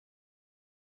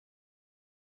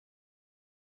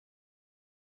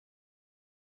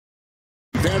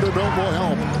Vanderbilt will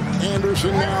help.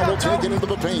 Anderson now will take it into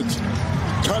the paint.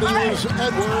 Cutting is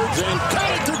Edwards, and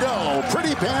got it to go.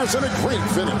 Pretty pass and a great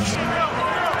finish.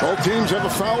 Both teams have a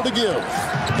foul to give.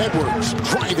 Edwards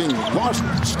driving, lost,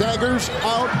 staggers,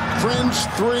 out, Prince,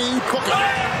 three, Booker.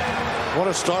 What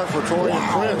a start for Taurean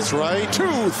Prince, right?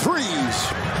 2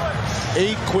 threes.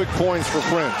 8 quick points for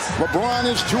Prince. LeBron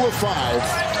is 2 of 5.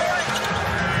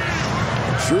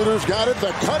 Shooter's got it.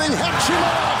 The cutting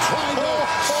Hachimura trying to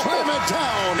slam it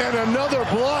down. And another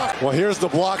block. Well, here's the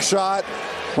block shot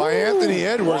by Anthony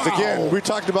Edwards. Wow. Again, we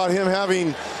talked about him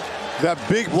having that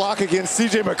big block against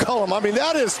C.J. McCollum. I mean,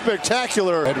 that is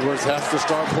spectacular. Edwards has to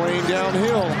start playing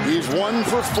downhill. He's 1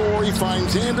 for 4. He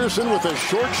finds Anderson with a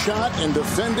short shot, and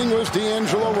defending was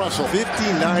D'Angelo Russell.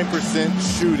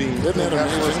 59% shooting. Isn't that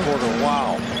amazing? First quarter.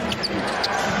 Wow.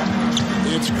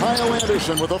 It's Kyle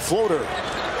Anderson with a floater.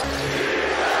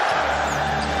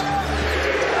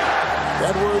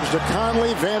 Edwards to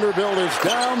Conley. Vanderbilt is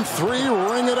down 3.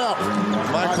 Ring it up.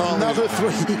 Another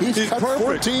 3. He's got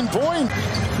perfect. 14 points.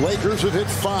 Lakers have hit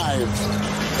 5.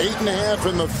 8.5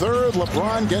 in the third.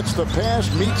 LeBron gets the pass,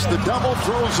 meets the double,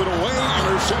 throws it away.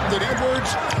 Intercepted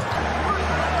Edwards.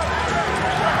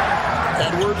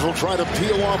 Edwards will try to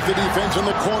peel off the defense in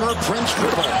the corner. Prince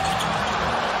dribble.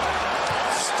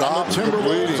 Stop the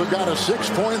Timberwolves have got a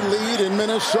 6-point lead in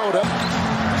Minnesota.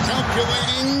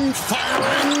 Calculating,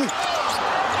 firing.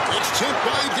 It's tipped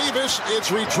by Davis.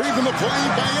 It's retrieved in the play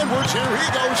by Edwards. Here he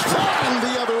goes, flying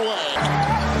the other way.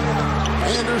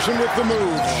 Anderson with the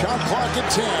move. Shot clock at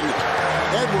 10.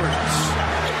 Edwards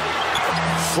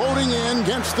floating in,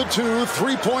 gets the 2.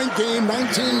 3-point game,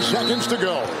 19 seconds to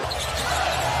go.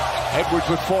 Edwards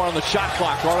with 4 on the shot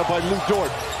clock, guarded by Lou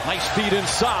Dort. Nice feed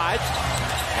inside.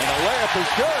 And the layup is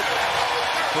good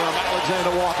from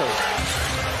Alexander Walker.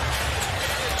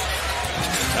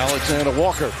 Alexander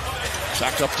Walker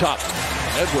back up top.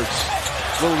 Edwards,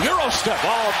 little Euro step.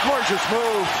 Oh, gorgeous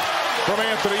move from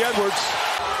Anthony Edwards.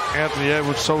 Anthony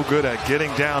Edwards so good at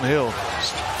getting downhill.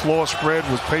 Floor spread,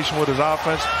 was patient with his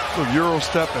offense. Little Euro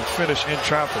step and finish in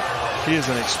traffic. He is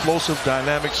an explosive,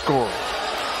 dynamic scorer.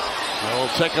 We'll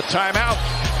take a timeout.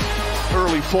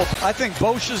 Early fourth. I think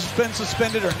Bosch has been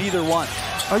suspended or neither one.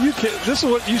 Are you kidding? This is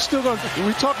what you still don't.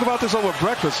 We talked about this over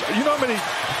breakfast. You know how many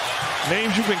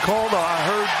names you've been called, or I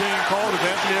heard being called, as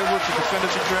Anthony Edwards to defend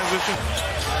us in transition?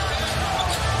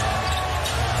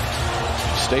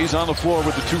 Stays on the floor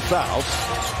with the 2 fouls.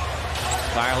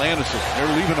 Kyle Anderson,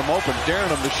 they're leaving him open,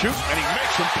 daring him to shoot, and he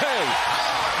makes him pay.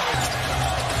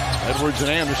 Edwards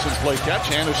and Anderson play catch.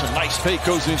 Anderson, nice fake,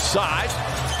 goes inside.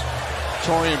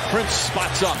 Taurean Prince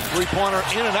spots up. 3-pointer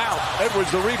in and out.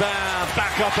 Edwards the rebound,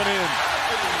 back up and in.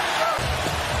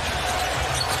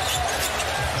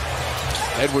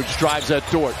 Edwards drives at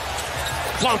Dort.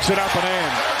 Floats it up and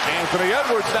in. Anthony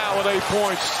Edwards now with 8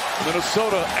 points.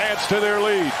 Minnesota adds to their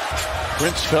lead.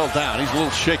 Prince fell down. He's a little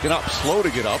shaken up, slow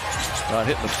to get up. Got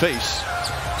hit in the face.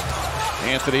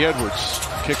 Anthony Edwards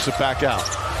kicks it back out.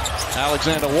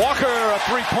 Alexander Walker, a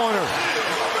 3-pointer.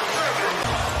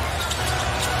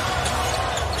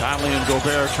 Conley and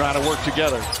Gobert trying to work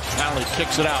together. Conley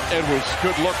kicks it out. Edwards,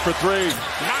 good look for 3.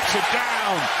 Knocks it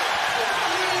down.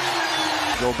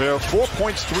 Gobert, 4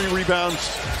 points, 3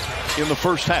 rebounds in the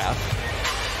first half.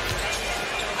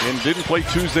 And didn't play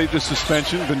Tuesday, the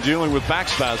suspension. Been dealing with back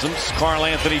spasms. Karl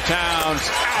Anthony Towns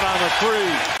out on the 3.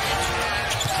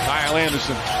 Kyle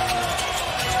Anderson.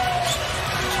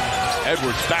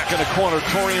 Edwards back in the corner.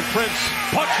 Taurean Prince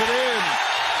puts it in.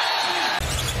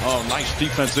 Oh, nice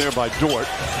defense there by Dort.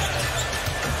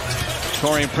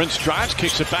 Taurean Prince drives,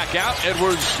 kicks it back out.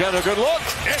 Edwards got a good look.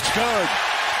 It's good.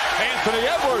 Anthony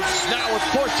Edwards now with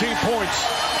 14 points.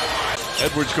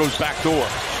 Edwards goes back door.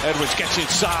 Edwards gets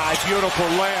inside. Beautiful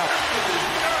layup.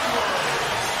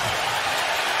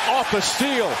 Off the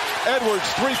steal. Edwards,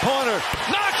 3-pointer.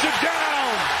 Knocks it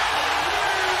down.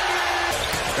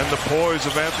 And the poise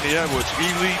of Anthony Edwards.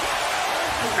 Elite,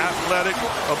 athletic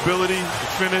ability to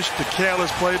finish the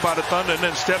careless play by the Thunder, and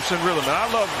then steps in rhythm. And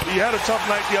I love him. He had a tough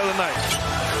night the other night.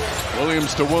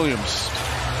 Williams to Williams.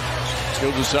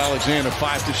 Gilgeous Alexander,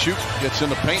 5 to shoot. Gets in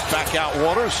the paint, back out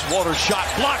Waters. Waters shot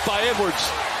blocked by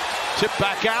Edwards. Tip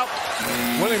back out.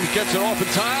 Williams gets it off in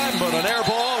time, but an air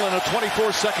ball and a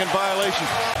 24-second violation.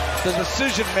 The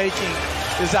decision making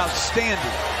is outstanding.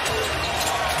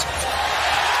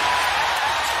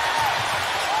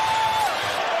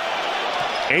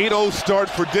 .80 start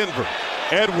for Denver.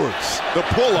 Edwards, the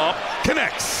pull-up,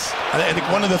 connects. I think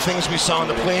one of the things we saw in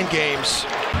the play-in games.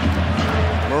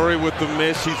 Murray with the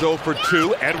miss, he's 0 for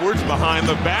 2. Edwards behind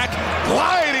the back,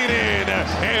 gliding in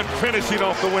and finishing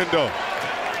off the window.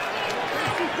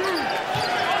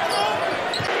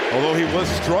 although he was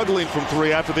struggling from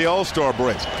three after the All-Star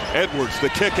break. Edwards, the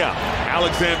kick out.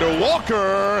 Alexander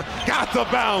Walker got the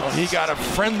bounce. He got a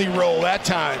friendly roll that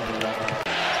time.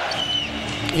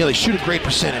 You know, they shoot a great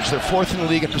percentage. They're fourth in the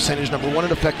league in percentage, number one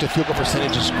in effective field goal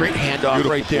percentages. Great handoff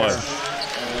Beautiful right there. play.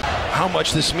 How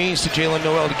much this means to Jalen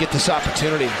Noel to get this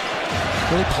opportunity.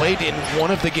 He only played in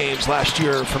one of the games last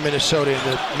year for Minnesota in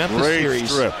the Memphis series.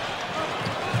 Strip.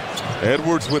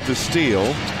 Edwards with the steal.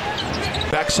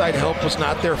 Backside help was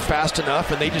not there fast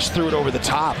enough, and they just threw it over the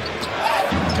top.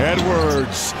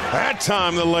 Edwards, that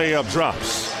time the layup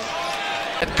drops.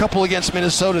 A couple against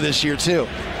Minnesota this year, too.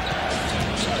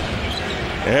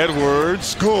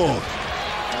 Edwards, good.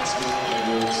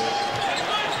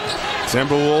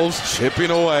 Timberwolves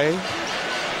chipping away.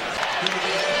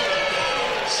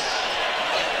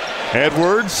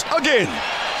 Edwards again.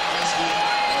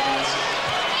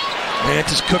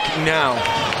 Mant is cooking now.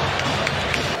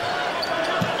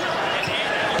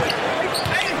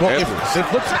 Well,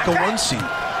 it looks like a one seed.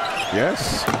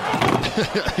 Yes.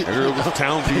 It was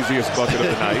Towns' easiest bucket of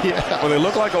the night. Yeah. Well, they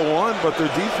look like a one, but their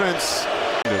defense,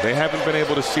 they haven't been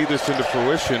able to see this into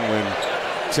fruition when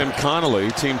Tim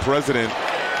Connolly, team president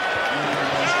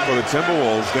for the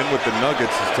Timberwolves, then with the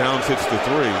Nuggets, as Towns hits the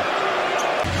three,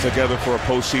 together for a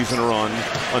postseason run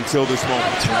until this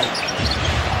moment.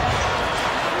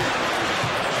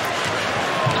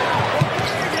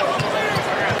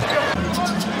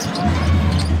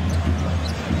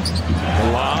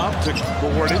 To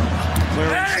Gordon,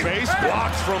 clearing space,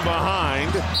 blocked from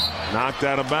behind, knocked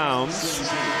out of bounds.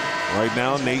 Right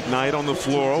now, Nate Knight on the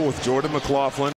floor with Jordan McLaughlin.